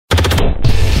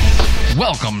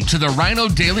Welcome to the Rhino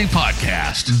Daily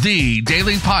Podcast, the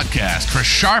daily podcast for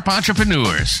sharp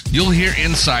entrepreneurs. You'll hear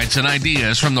insights and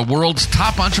ideas from the world's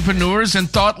top entrepreneurs and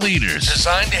thought leaders,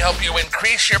 designed to help you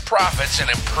increase your profits and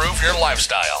improve your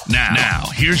lifestyle. Now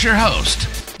here's your host,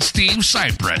 Steve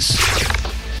Cypress.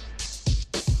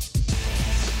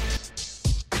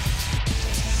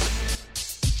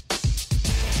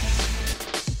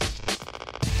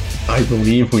 I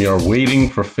believe we are waiting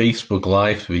for Facebook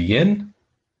Live to begin.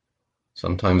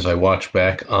 Sometimes I watch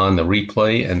back on the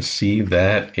replay and see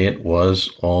that it was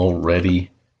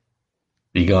already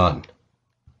begun.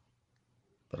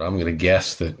 But I'm going to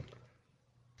guess that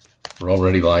we're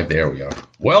already live. There we are.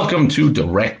 Welcome to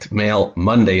Direct Mail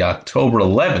Monday, October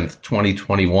 11th,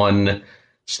 2021.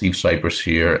 Steve Cypress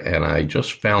here, and I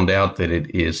just found out that it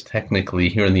is technically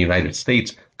here in the United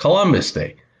States, Columbus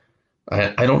Day.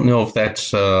 I don't know if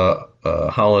that's a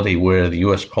holiday where the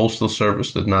U.S. Postal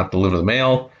Service did not deliver the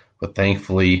mail, but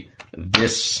thankfully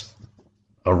this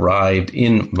arrived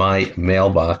in my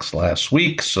mailbox last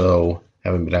week, so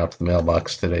haven't been out to the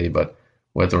mailbox today, but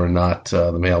whether or not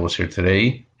the mail was here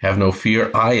today, have no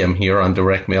fear. I am here on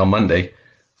Direct Mail Monday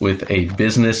with a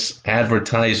business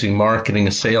advertising, marketing,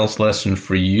 and sales lesson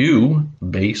for you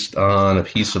based on a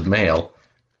piece of mail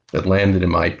that landed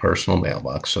in my personal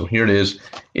mailbox. So here it is.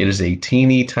 It is a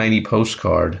teeny tiny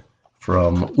postcard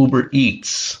from Uber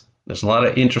Eats. There's a lot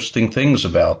of interesting things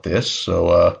about this,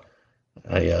 so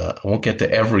I won't get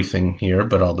to everything here,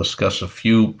 but I'll discuss a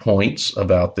few points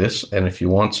about this. And if you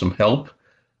want some help,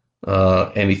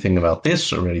 anything about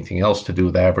this or anything else to do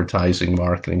with advertising,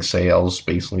 marketing, sales,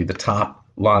 basically the top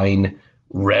line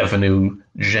revenue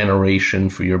generation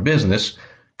for your business,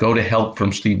 go to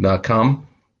helpfromsteve.com,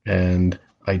 and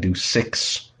I do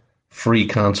 6 free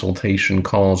consultation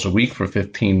calls a week for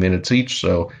 15 minutes each.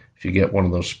 So if you get one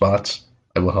of those spots,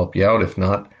 I will help you out. If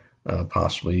not,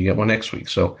 possibly you get one next week.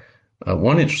 So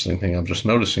one interesting thing I'm just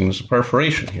noticing is a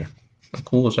perforation here. How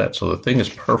cool is that? So the thing is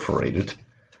perforated,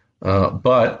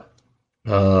 but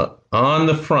on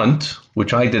the front,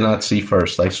 which I did not see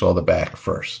first, I saw the back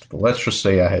first. But let's just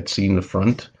say I had seen the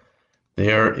front.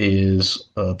 There is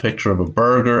a picture of a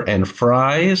burger and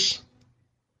fries.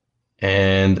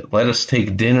 And let us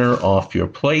take dinner off your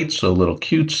plate. So a little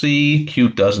cutesy.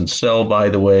 Cute doesn't sell, by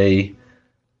the way.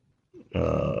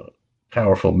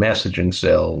 Powerful messaging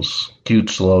sells.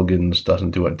 Cute slogans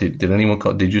doesn't do it. Did anyone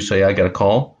call? Did you say I got a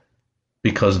call?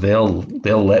 Because they'll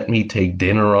let me take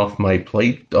dinner off my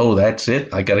plate. Oh, that's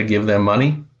it? I got to give them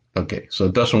money? Okay, so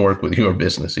it doesn't work with your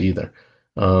business either.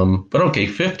 But okay,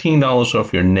 $15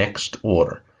 off your next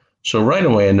order. So right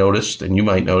away I noticed, and you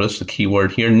might notice the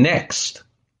keyword here, next.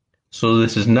 So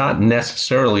this is not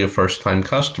necessarily a first-time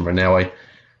customer. Now, I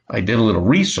did a little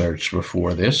research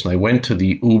before this, and I went to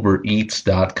the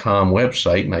UberEats.com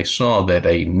website, and I saw that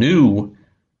a new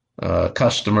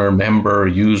customer, member,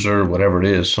 user, whatever it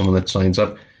is, someone that signs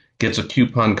up, gets a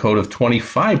coupon code of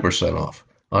 25% off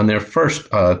on their first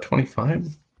 25?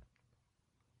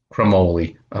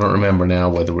 Cremoli. I don't remember now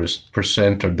whether it was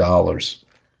percent or dollars.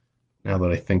 Now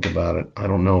that I think about it, I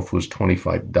don't know if it was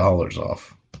 $25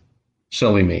 off.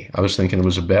 Silly me. I was thinking it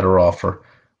was a better offer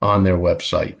on their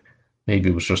website. Maybe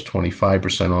it was just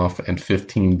 25% off and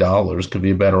 $15 could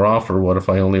be a better offer. What if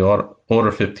I only order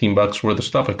 $15 worth of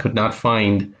stuff? I could not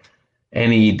find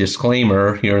any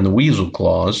disclaimer here in the Weasel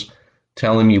Clause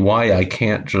telling me why I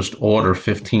can't just order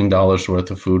 $15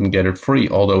 worth of food and get it free,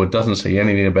 although it doesn't say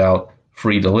anything about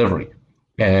free delivery.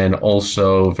 And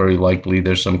also, very likely,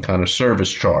 there's some kind of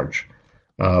service charge.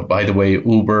 By the way,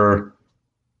 Uber,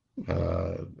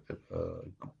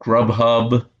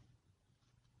 Grubhub,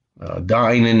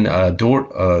 Dine-in,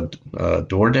 DoorDash,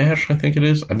 I think it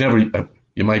is.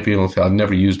 You might be able to tell, I've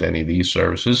never used any of these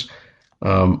services,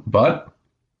 but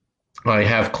I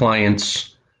have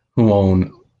clients who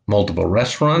own multiple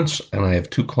restaurants, and I have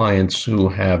 2 clients who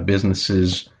have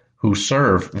businesses who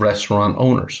serve restaurant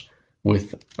owners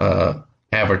with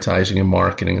advertising and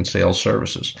marketing and sales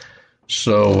services.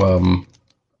 So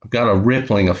I've got a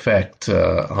rippling effect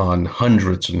on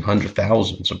hundreds and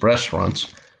thousands of restaurants.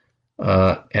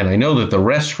 And I know that the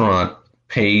restaurant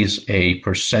pays a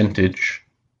percentage,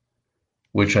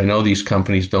 which I know these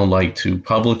companies don't like to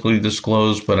publicly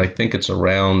disclose, but I think it's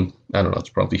around, I don't know, it's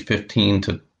probably 15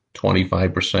 to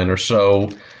 25% or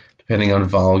so, depending on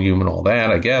volume and all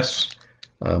that, I guess.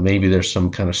 Maybe there's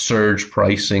some kind of surge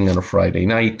pricing on a Friday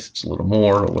night. It's a little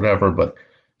more or whatever, but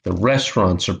the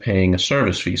restaurants are paying a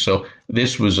service fee. So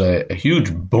this was a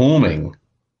huge booming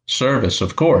service,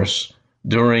 of course,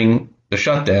 during the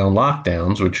shutdown,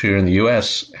 lockdowns, which here in the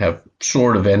U.S. have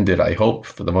sort of ended, I hope,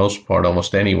 for the most part,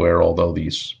 almost anywhere, although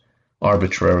these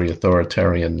arbitrary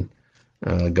authoritarian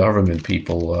government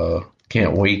people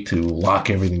can't wait to lock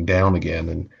everything down again.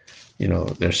 And,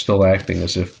 they're still acting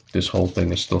as if this whole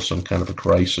thing is still some kind of a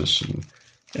crisis and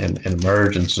an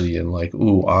emergency and like,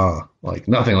 ooh, like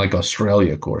nothing like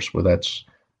Australia, of course, where that's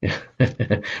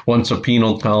once a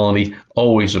penal colony,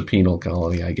 always a penal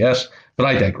colony, I guess. But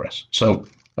I digress. So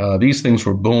these things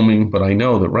were booming, but I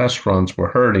know that restaurants were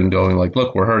hurting, going like,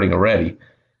 look, we're hurting already.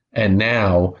 And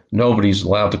now nobody's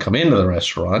allowed to come into the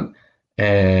restaurant,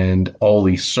 and all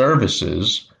these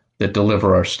services that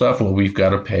deliver our stuff, well, we've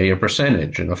got to pay a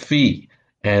percentage and a fee,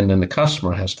 and then the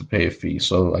customer has to pay a fee.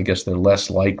 So I guess they're less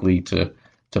likely to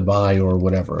buy or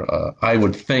whatever. I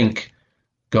would think,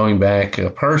 going back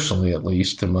personally at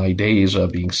least to my days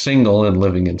of being single and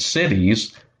living in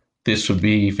cities, this would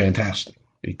be fantastic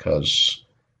because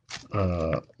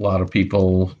a lot of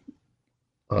people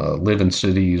live in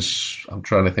cities. I'm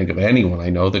trying to think of anyone I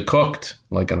know that cooked,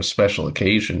 like on a special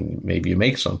occasion. Maybe you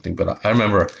make something. But I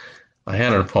remember I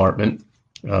had an apartment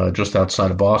just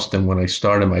outside of Boston when I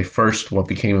started my first, what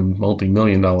became a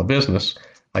multi-million-dollar business.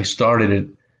 I started it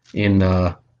in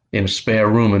a spare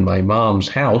room in my mom's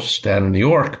house down in New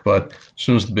York. But as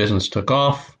soon as the business took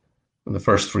off in the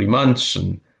first 3 months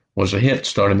and was a hit,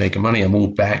 started making money, I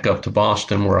moved back up to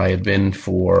Boston where I had been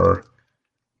for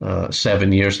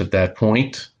 7 years at that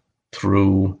point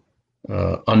through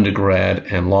undergrad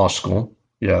and law school.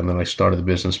 Yeah, and then I started the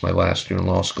business my last year in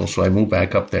law school. So I moved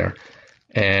back up there.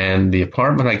 And the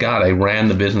apartment I got, I ran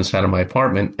the business out of my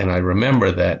apartment. And I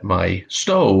remember that my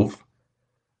stove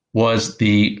was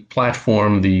the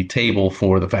platform, the table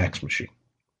for the fax machine.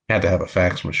 Had to have a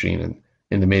fax machine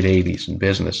in the mid-'80s in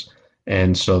business.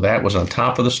 And so that was on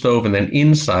top of the stove. And then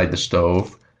inside the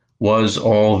stove was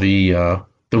all the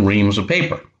reams of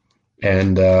paper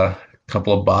and a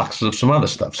couple of boxes of some other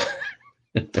stuff.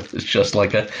 It's just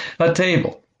like a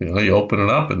table. You open it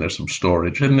up and there's some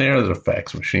storage in there. There's a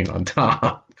fax machine on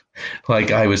top.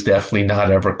 Like I was definitely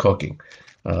not ever cooking.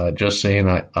 Just saying,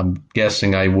 I'm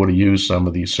guessing I would have used some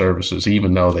of these services,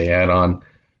 even though they add on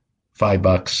 $5,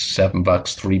 $7,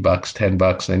 $3,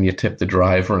 $10, then you tip the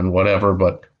driver and whatever,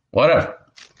 but whatever.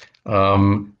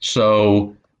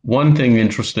 So one thing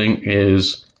interesting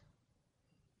is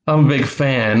I'm a big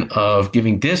fan of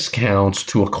giving discounts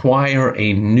to acquire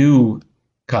a new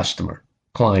customer,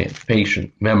 client,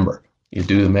 patient, member. You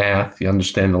do the math, you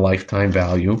understand the lifetime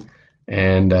value,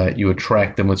 and you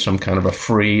attract them with some kind of a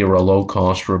free or a low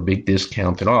cost or a big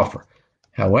discounted offer.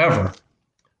 However,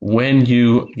 when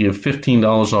you give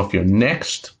 $15 off your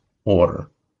next order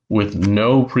with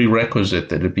no prerequisite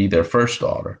that it be their first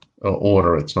order,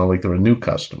 it's not like they're a new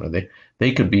customer.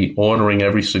 They could be ordering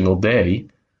every single day.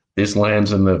 This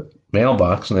lands in the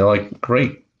mailbox, and they're like,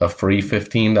 great, a free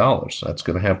 $15. That's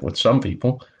going to happen with some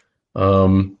people.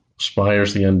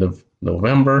 Expires the end of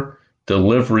November.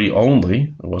 Delivery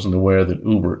only. I wasn't aware that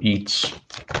Uber Eats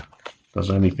does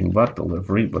anything but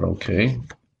delivery, but okay.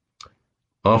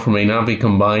 Offer may not be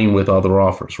combined with other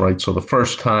offers, right? So the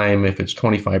first time, if it's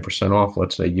 25% off,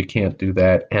 let's say, you can't do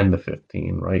that and the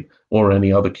 15, right? Or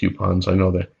any other coupons. I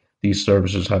know that these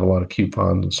services have a lot of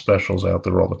coupons and specials out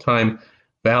there all the time.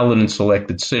 Valid in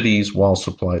selected cities while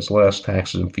supplies last.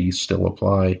 Taxes and fees still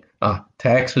apply.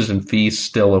 Taxes and fees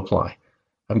still apply.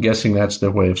 I'm guessing that's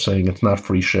their way of saying it's not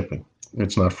free shipping.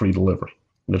 It's not free delivery.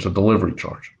 There's a delivery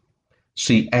charge.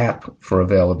 See app for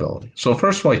availability. So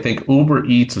first of all, I think Uber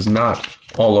Eats is not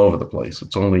all over the place.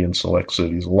 It's only in select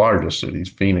cities, largest cities.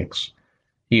 Phoenix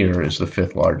here is the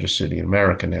 5th largest city in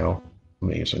America now,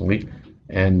 amazingly.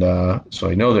 And so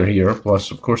I know they're here.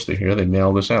 Plus, of course, they're here. They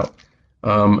mail this out.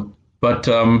 So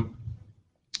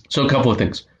a couple of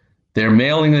things. They're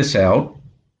mailing this out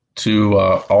to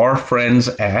our friends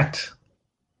at,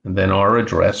 and then our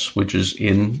address, which is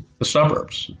in the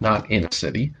suburbs, not in a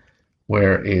city,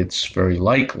 where it's very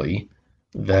likely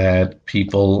that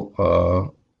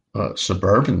people,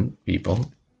 suburban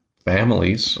people,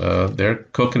 families, they're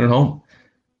cooking at home.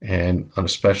 And on a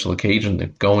special occasion, they're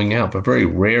going out, but very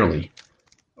rarely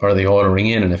are they ordering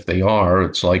in. And if they are,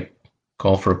 it's like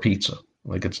call for a pizza.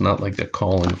 Like it's not like they're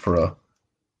calling for a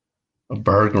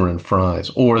burger and fries,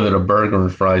 or that a burger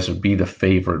and fries would be the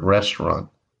favorite restaurant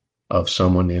of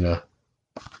someone in a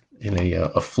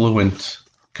affluent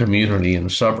community in the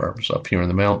suburbs up here in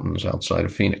the mountains outside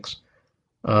of Phoenix.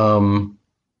 What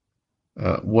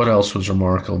else was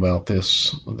remarkable about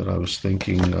this that I was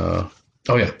thinking?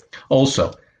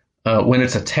 Also, when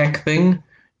it's a tech thing,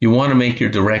 you want to make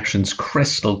your directions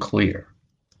crystal clear.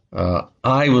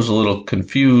 I was a little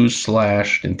confused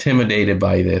 / intimidated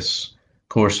by this. Of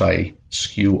course, I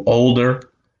skew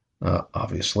older,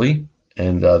 obviously,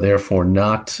 and therefore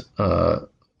not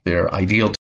their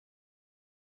ideal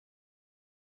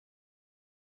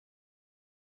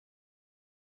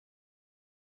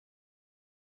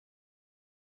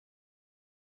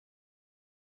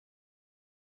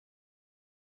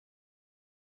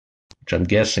which I'm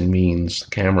guessing means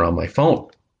the camera on my phone.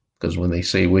 Because when they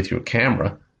say with your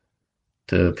camera,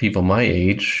 to people my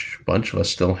age, a bunch of us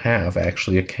still have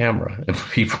actually a camera. It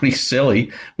would be pretty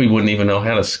silly. We wouldn't even know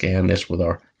how to scan this with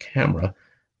our camera.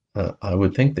 I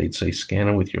would think they'd say scan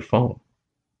it with your phone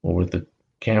or with the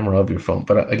camera of your phone.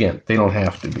 But again, they don't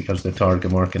have to because the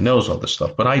target market knows all this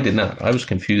stuff. But I did not. I was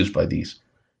confused by these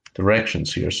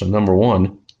directions here. So number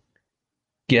one,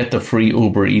 get the free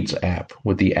Uber Eats app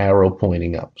with the arrow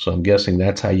pointing up. So I'm guessing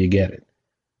that's how you get it,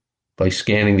 by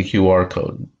scanning the QR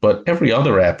code. But every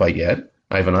other app I get,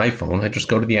 I have an iPhone, I just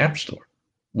go to the App Store,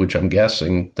 which I'm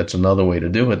guessing that's another way to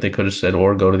do it. They could have said,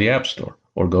 or go to the App Store,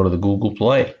 or go to the Google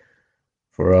Play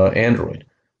for Android.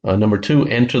 Number two,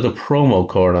 enter the promo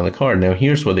code on the card. Now,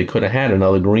 here's where they could have had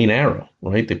another green arrow,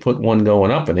 right? They put one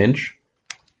going up an inch,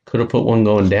 could have put one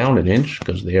going down an inch,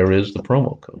 because there is the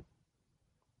promo code,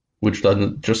 which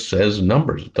doesn't just says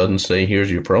numbers. It doesn't say, here's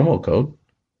your promo code.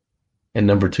 And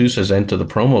number two says, enter the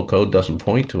promo code, doesn't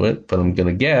point to it, but I'm going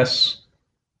to guess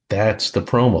that's the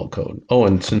promo code. Oh,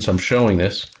 and since I'm showing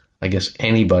this, I guess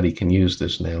anybody can use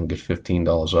this now and get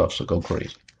 $15 off, so go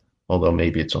crazy. Although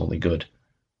maybe it's only good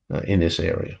in this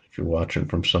area if you're watching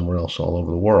from somewhere else all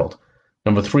over the world.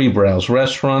 Number three, browse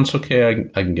restaurants. Okay,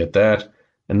 I can get that.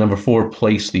 And number four,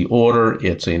 place the order.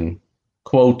 It's in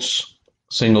quotes,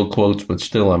 single quotes, but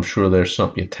still I'm sure there's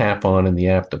something you tap on in the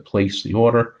app to place the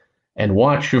order. And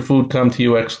watch your food come to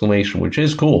you, exclamation, which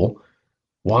is cool.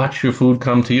 Watch your food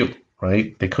come to you.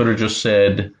 Right? They could have just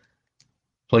said,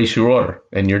 place your order,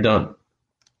 and you're done.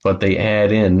 But they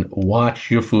add in,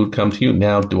 watch your food come to you.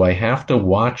 Now, do I have to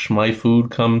watch my food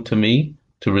come to me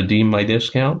to redeem my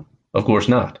discount? Of course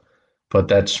not. But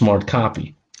that's smart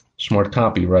copy. Smart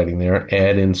copywriting there.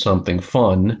 Add in something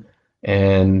fun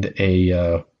and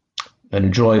an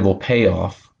enjoyable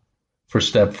payoff for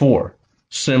step four.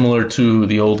 Similar to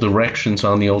the old directions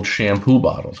on the old shampoo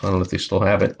bottles. I don't know if they still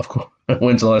have it. Of course,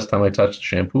 when's the last time I touched a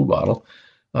shampoo bottle?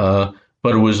 But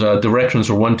it was directions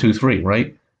were 1, 2, 3,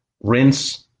 right?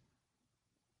 Rinse,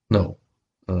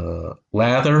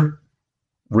 lather,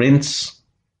 rinse,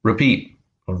 repeat,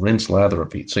 or rinse, lather,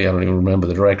 repeat. See, I don't even remember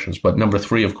the directions. But number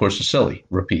 3, of course, is silly.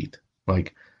 Repeat.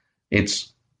 Like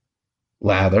it's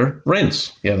lather,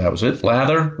 rinse. Yeah, that was it.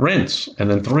 Lather, rinse, and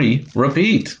then 3,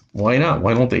 repeat. Why not?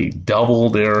 Why don't they double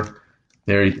their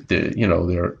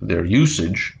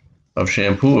usage of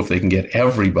shampoo if they can get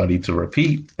everybody to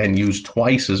repeat and use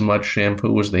twice as much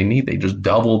shampoo as they need? They just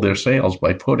double their sales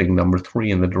by putting number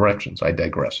 3 in the directions. I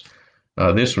digress.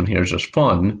 This one here is just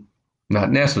fun,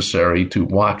 not necessary to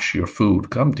watch your food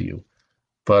come to you,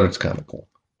 but it's kind of cool.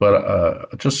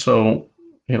 But just so,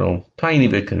 tiny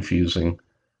bit confusing.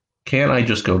 Can't I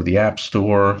just go to the App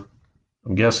Store?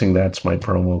 I'm guessing that's my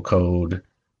promo code.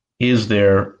 Is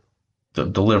there the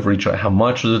delivery charge? How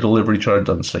much is the delivery charge?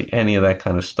 Doesn't say any of that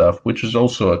kind of stuff, which is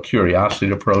also a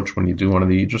curiosity approach when you do one of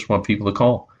these. You just want people to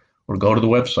call or go to the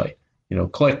website,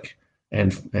 click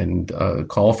and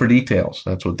call for details.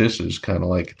 That's what this is, kind of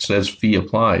like it says fee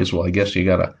applies. Well, I guess you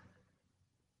got to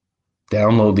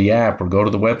download the app or go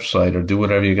to the website or do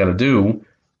whatever you got to do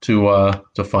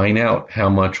to find out how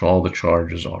much all the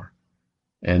charges are.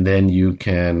 And then you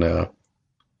can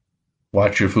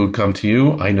watch your food come to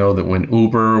you. I know that when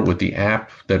Uber, with the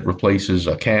app that replaces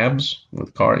cabs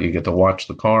with car, you get to watch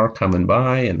the car coming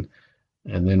by, and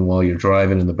then while you're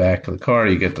driving in the back of the car,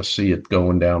 you get to see it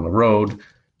going down the road.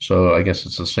 So I guess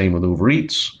it's the same with Uber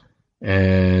Eats.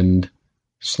 And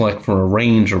select from a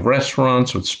range of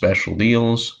restaurants with special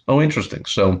deals. Oh, interesting.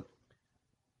 So,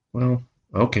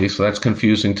 okay, so that's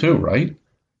confusing too, right? It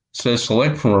says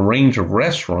select from a range of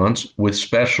restaurants with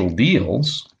special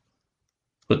deals.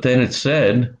 But then it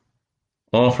said,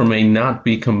 offer may not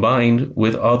be combined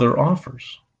with other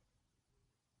offers.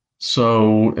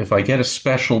 So if I get a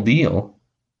special deal,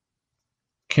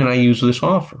 can I use this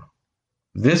offer?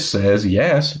 This says,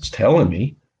 yes, it's telling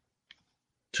me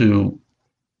to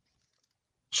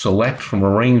select from a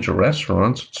range of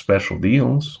restaurants with special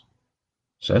deals.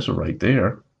 It says it right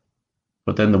there.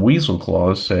 But then the weasel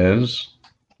clause says,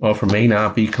 offer may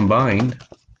not be combined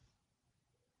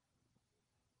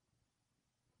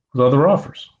with other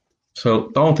offers.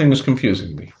 So the whole thing is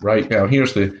confusing me. Right now,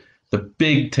 here's the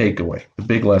big takeaway, the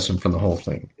big lesson from the whole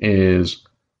thing is,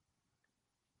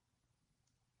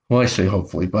 well, I say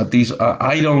hopefully, but these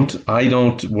I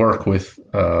don't work with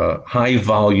high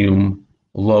volume,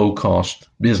 low cost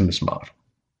business model.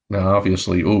 Now,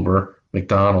 obviously, Uber,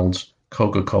 McDonald's,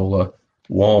 Coca-Cola,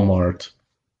 Walmart,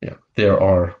 there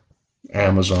are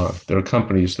Amazon. There are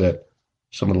companies that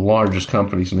some of the largest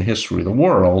companies in the history of the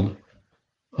world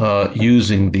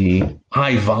using the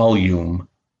high volume,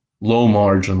 low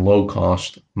margin, low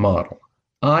cost model.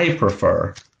 I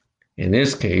prefer, in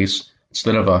this case,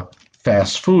 instead of a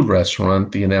fast food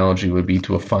restaurant, the analogy would be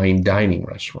to a fine dining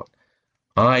restaurant.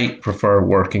 I prefer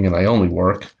working, and I only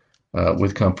work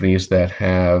with companies that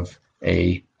have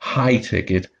a high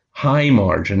ticket, high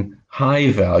margin,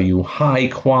 high value, high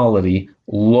quality,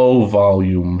 low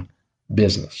volume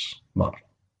business model.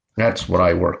 That's what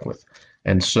I work with.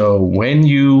 And so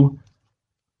when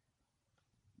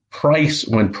price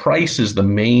is the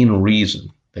main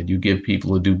reason that you give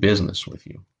people to do business with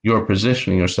you, you're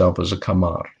positioning yourself as a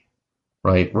commodity,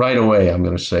 right? Right away, I'm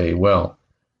going to say, well,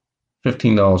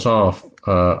 $15 off.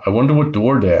 I wonder what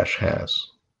DoorDash has.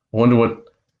 I wonder what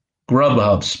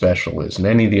Grubhub special is, and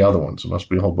any of the other ones. There must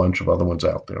be a whole bunch of other ones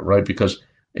out there, right? Because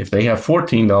if they have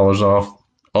 $14 off,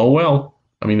 oh well.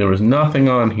 I mean, there was nothing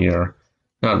on here,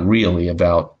 not really,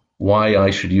 about why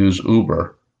I should use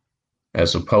Uber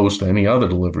as opposed to any other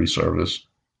delivery service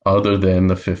other than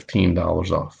the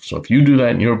 $15 off. So if you do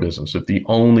that in your business, if the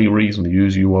only reason to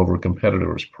use you over a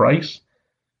competitor is price,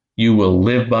 you will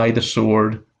live by the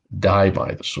sword, die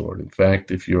by the sword. In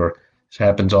fact, it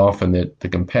happens often that the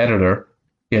competitor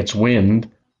gets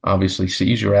wind, obviously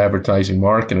sees your advertising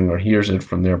marketing or hears it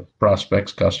from their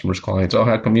prospects, customers, clients. Oh,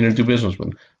 how come you didn't do business with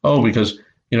them? Oh, because,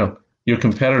 your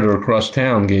competitor across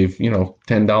town gave,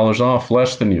 $10 off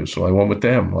less than you, so I went with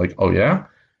them. Like, oh yeah?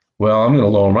 Well, I'm going to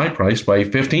lower my price by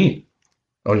 15.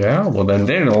 Oh yeah? Well, then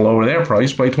they're going to lower their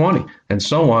price by 20, and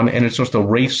so on. And it's just a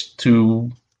race to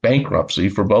bankruptcy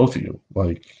for both of you.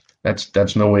 Like,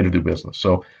 that's no way to do business.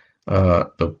 So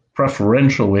the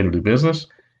preferential way to do business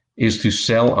is to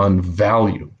sell on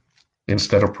value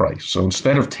instead of price. So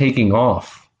instead of taking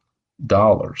off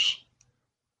dollars,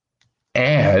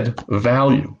 add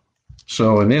value.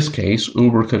 So in this case,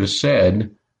 Uber could have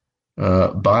said,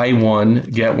 buy one,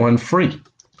 get one free,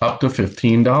 up to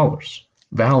 $15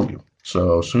 value.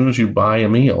 So as soon as you buy a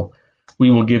meal, we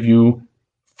will give you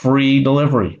free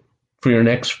delivery for your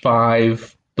next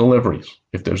 5 deliveries.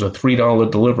 If there's a $3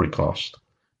 delivery cost,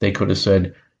 they could have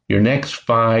said, your next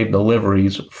 5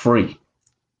 deliveries free,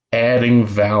 adding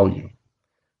value.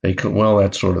 They could, well,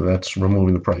 that's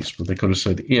removing the price, but they could have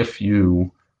said, if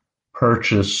you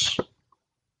purchase,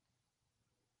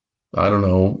 I don't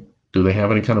know, do they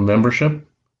have any kind of membership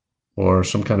or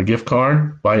some kind of gift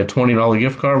card? Buy a $20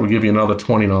 gift card, we'll give you another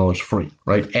 $20 free,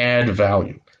 right? Add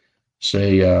value.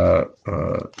 Say,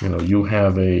 you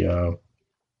have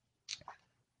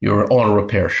your auto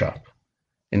repair shop.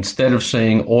 Instead of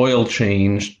saying oil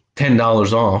change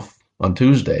 $10 off on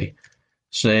Tuesday,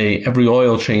 say every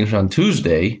oil change on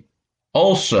Tuesday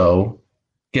also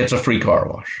gets a free car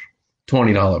wash,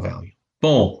 $20 value.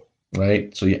 Boom,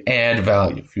 right? So you add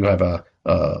value. If you have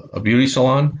a beauty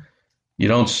salon, you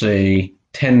don't say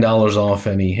 $10 off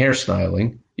any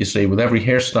hairstyling. You say with every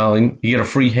hairstyling, you get a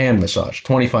free hand massage,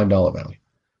 $25 value,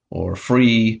 or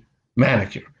free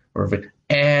manicure, or if it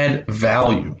add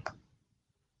value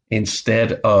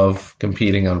instead of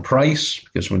competing on price,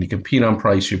 because when you compete on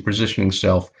price, you're positioning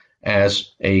yourself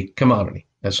as a commodity,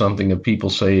 as something that people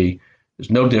say there's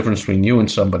no difference between you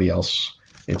and somebody else.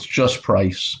 It's just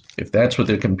price. If that's what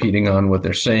they're competing on, what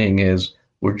they're saying is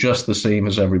we're just the same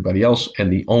as everybody else,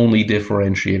 and the only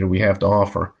differentiator we have to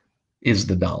offer is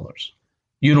the dollars.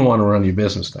 You don't want to run your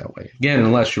business that way. Again,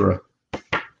 unless you're a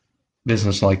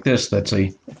business like this that's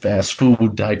a fast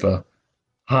food type of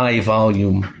high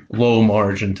volume, low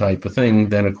margin type of thing,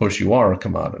 then of course you are a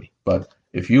commodity. But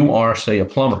if you are, say, a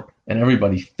plumber, and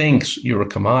everybody thinks you're a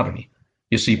commodity,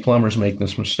 you see plumbers make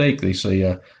this mistake. They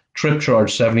say, trip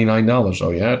charge $79.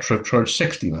 Oh yeah, trip charge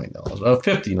 $69,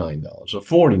 $59,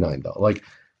 $49. Like,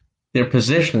 they're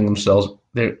positioning themselves,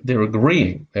 they're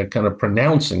agreeing, they're kind of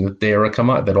pronouncing that they're a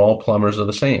commodity, that all plumbers are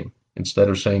the same, instead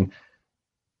of saying,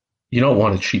 you don't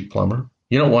want a cheap plumber.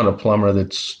 You don't want a plumber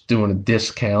that's doing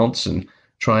discounts and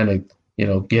trying to,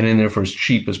 get in there for as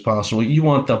cheap as possible. You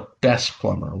want the best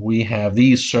plumber. We have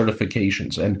these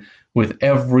certifications, and with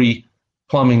every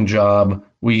plumbing job,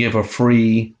 we give a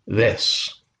free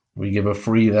this. We give a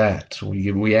free that.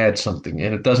 We add something,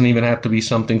 and it doesn't even have to be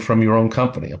something from your own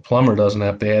company. A plumber doesn't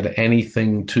have to add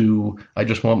anything to, I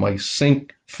just want my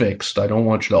sink fixed. I don't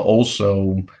want you to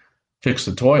also fix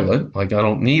the toilet. Like, I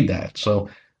don't need that. So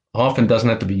often it doesn't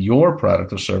have to be your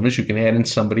product or service. You can add in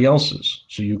somebody else's.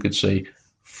 So you could say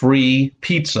free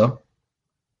pizza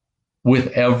with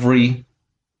every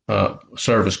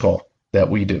service call that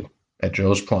we do at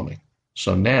Joe's Plumbing.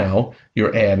 So now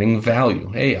you're adding value.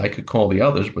 Hey, I could call the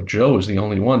others, but Joe is the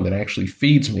only one that actually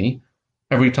feeds me.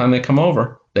 Every time they come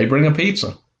over, they bring a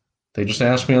pizza. They just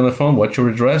ask me on the phone, what's your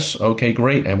address? Okay,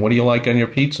 great. And what do you like on your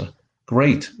pizza?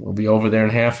 Great. We'll be over there in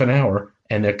half an hour.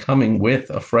 and they're coming with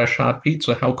a fresh hot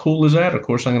pizza. How cool is that? Of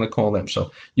course, I'm going to call them.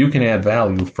 So you can add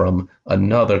value from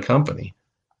another company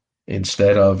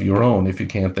instead of your own if you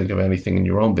can't think of anything in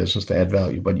your own business to add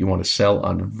value. But you want to sell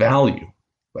on value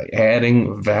by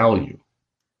adding value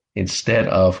instead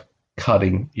of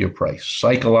cutting your price.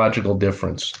 Psychological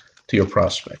difference to your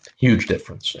prospect. Huge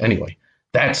difference. Anyway,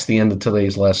 that's the end of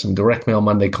today's lesson. Direct Mail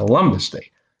Monday, Columbus Day,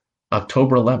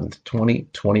 October 11th,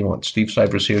 2021. Steve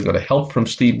Sipress here. Go to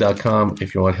helpfromsteve.com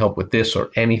if you want help with this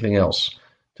or anything else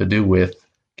to do with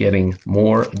getting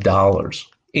more dollars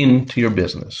into your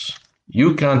business.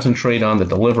 You concentrate on the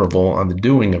deliverable, on the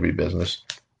doing of your business.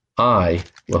 I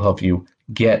will help you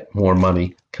get more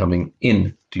money coming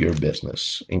into your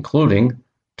business, including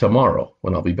tomorrow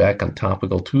when I'll be back on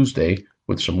Topical Tuesday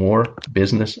with some more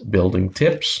business building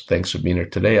tips. Thanks for being here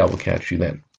today. I will catch you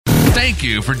then. Thank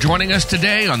you for joining us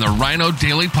today on the Rhino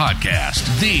Daily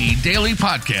Podcast, the daily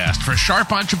podcast for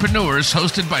sharp entrepreneurs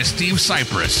hosted by Steve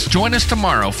Sipress. Join us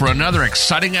tomorrow for another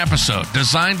exciting episode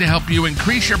designed to help you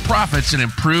increase your profits and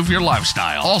improve your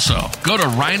lifestyle. Also, go to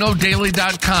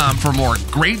rhinodaily.com for more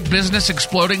great business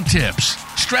exploding tips,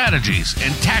 strategies,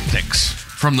 and tactics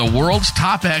from the world's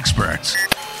top experts.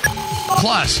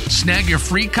 Plus, snag your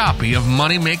free copy of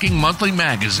Money Making Monthly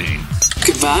magazine.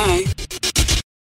 Goodbye.